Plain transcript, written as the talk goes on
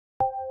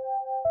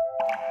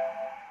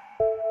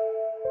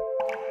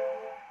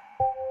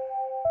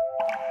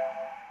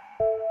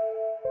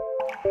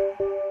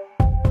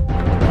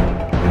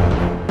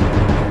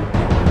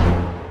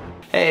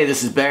Hey,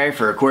 this is Barry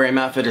for Aquarium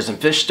Outfitters and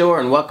Fish Store,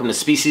 and welcome to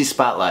Species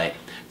Spotlight.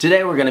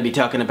 Today we're going to be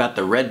talking about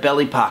the Red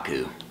Belly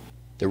Pacu.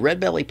 The Red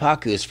Belly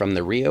Pacu is from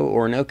the Rio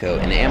Orinoco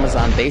and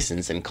Amazon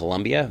basins in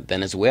Colombia,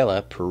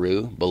 Venezuela,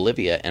 Peru,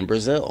 Bolivia, and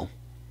Brazil.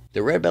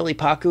 The Red Belly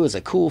Pacu is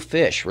a cool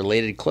fish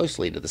related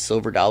closely to the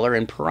silver dollar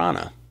and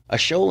piranha. A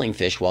shoaling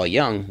fish while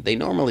young, they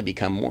normally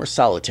become more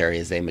solitary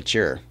as they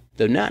mature.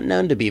 Though not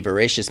known to be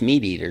voracious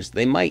meat eaters,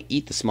 they might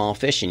eat the small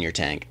fish in your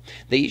tank.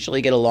 They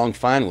usually get along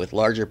fine with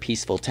larger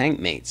peaceful tank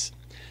mates.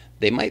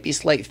 They might be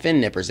slight fin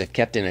nippers if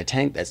kept in a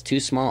tank that's too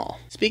small.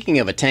 Speaking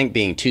of a tank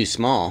being too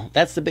small,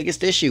 that's the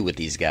biggest issue with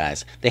these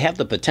guys. They have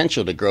the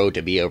potential to grow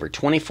to be over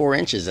 24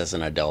 inches as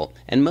an adult,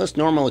 and most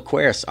normal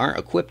aquarists aren't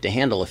equipped to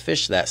handle a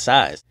fish that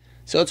size.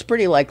 So it's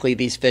pretty likely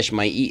these fish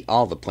might eat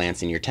all the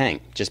plants in your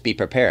tank. Just be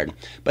prepared.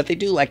 But they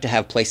do like to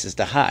have places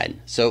to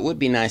hide, so it would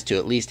be nice to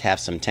at least have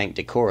some tank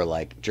decor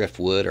like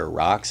driftwood or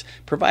rocks,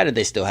 provided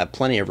they still have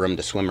plenty of room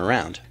to swim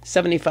around.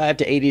 75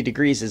 to 80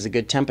 degrees is a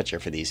good temperature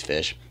for these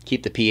fish.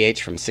 Keep the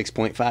pH from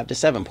 6.5 to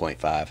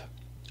 7.5.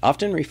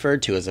 Often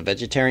referred to as a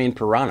vegetarian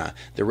piranha,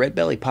 the Red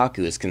Belly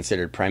Pacu is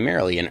considered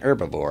primarily an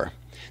herbivore.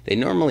 They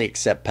normally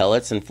accept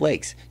pellets and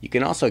flakes. You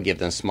can also give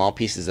them small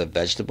pieces of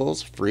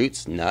vegetables,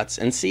 fruits, nuts,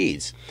 and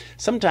seeds.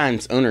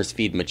 Sometimes owners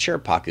feed mature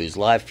pacus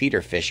live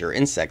feeder fish or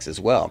insects as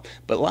well,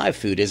 but live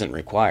food isn't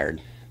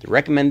required. The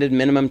recommended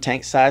minimum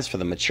tank size for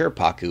the mature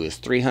pacu is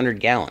 300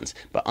 gallons,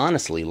 but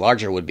honestly,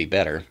 larger would be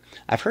better.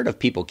 I've heard of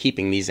people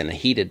keeping these in a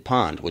heated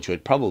pond, which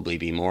would probably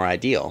be more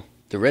ideal.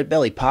 The Red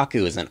Belly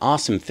Pacu is an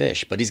awesome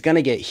fish, but he's going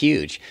to get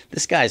huge.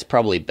 This guy is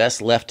probably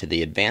best left to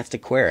the advanced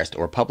aquarist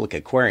or public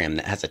aquarium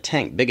that has a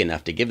tank big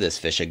enough to give this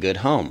fish a good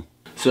home.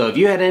 So have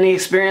you had any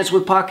experience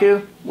with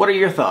Pacu? What are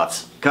your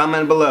thoughts?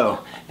 Comment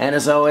below. And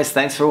as always,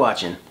 thanks for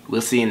watching. We'll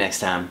see you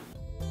next time.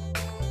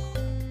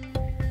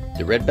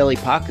 The Red Belly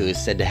Pacu is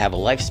said to have a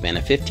lifespan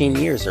of 15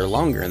 years or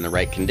longer in the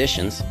right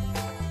conditions.